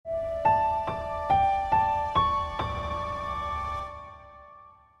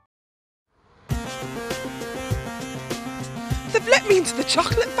into the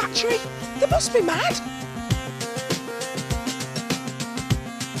chocolate factory? They must be mad.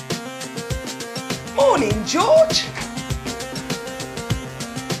 Morning, George.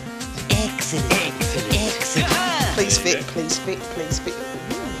 Excellent, excellent, excellent. Please fit, please fit, please fit.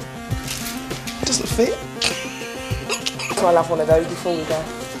 Doesn't fit. So I'll have one of those before we go.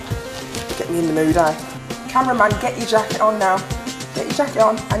 Get me in the mood, eh? Cameraman, get your jacket on now. Get your jacket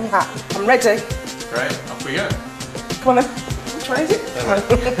on and your hat. I'm ready. Right, off we go. Come on then. Which one is it?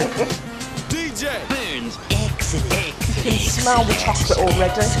 DJ Burns. Excellent, excellent. You can smell the chocolate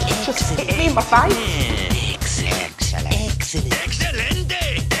already. Just hit me in my face. Excellent, excellent. Excelente,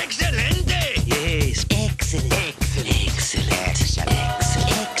 excelente. Yes, excellent, excellent, excellent,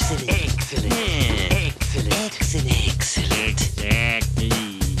 excellent, excellent, excellent, excellent, excellent, excellent.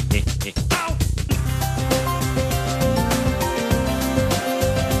 Ow!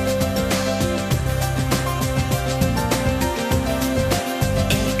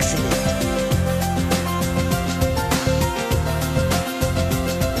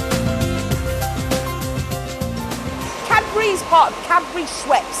 Cadbury's part of Cadbury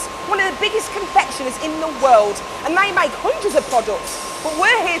Schweppes, one of the biggest confectioners in the world, and they make hundreds of products. But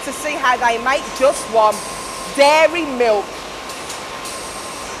we're here to see how they make just one, dairy milk.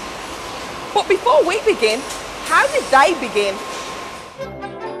 But before we begin, how did they begin?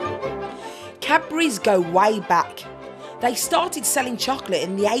 Cadbury's go way back. They started selling chocolate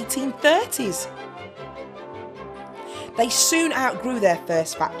in the 1830s. They soon outgrew their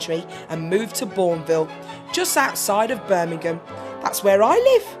first factory and moved to Bourneville, just outside of Birmingham. That's where I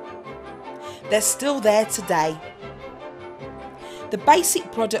live. They're still there today. The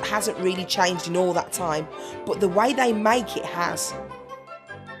basic product hasn't really changed in all that time, but the way they make it has.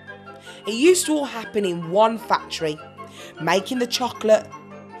 It used to all happen in one factory, making the chocolate,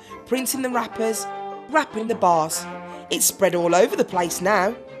 printing the wrappers, wrapping the bars. It's spread all over the place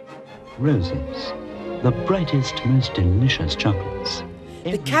now. Roses, the brightest, most delicious chocolates.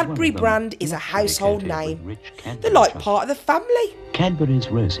 The Cadbury brand is a household name. They're like part of the family. Cadbury's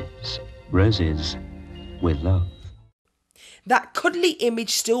Roses. Roses with love. That cuddly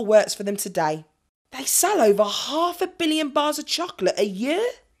image still works for them today. They sell over 500 million bars of chocolate a year.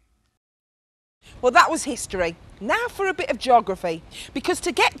 Well, that was history. Now for a bit of geography. Because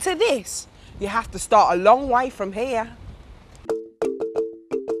to get to this, you have to start a long way from here.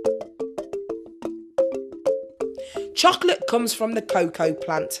 Chocolate comes from the cocoa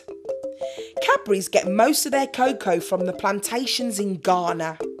plant. Cadbury's get most of their cocoa from the plantations in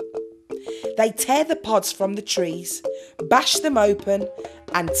Ghana. They tear the pods from the trees, bash them open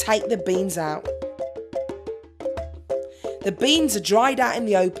and take the beans out. The beans are dried out in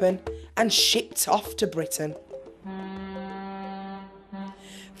the open and shipped off to Britain.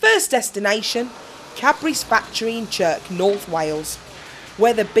 First destination, Cadbury's factory in Chirk, North Wales,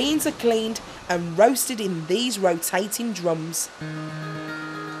 where the beans are cleaned and roasted in these rotating drums.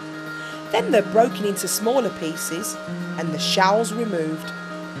 Then they're broken into smaller pieces and the shells removed.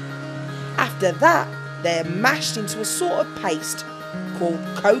 After that, they're mashed into a sort of paste called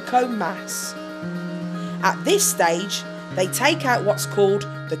cocoa mass. At this stage, they take out what's called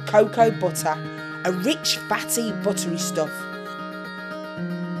the cocoa butter, a rich, fatty, buttery stuff.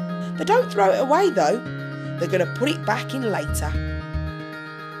 They don't throw it away though, they're going to put it back in later.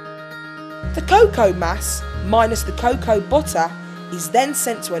 The cocoa mass, minus the cocoa butter, is then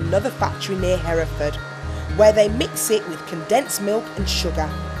sent to another factory near Hereford, where they mix it with condensed milk and sugar.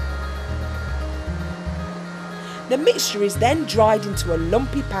 The mixture is then dried into a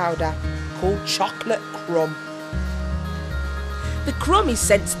lumpy powder called chocolate crumb. The crumb is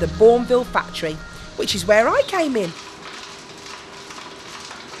sent to the Bourneville factory, which is where I came in.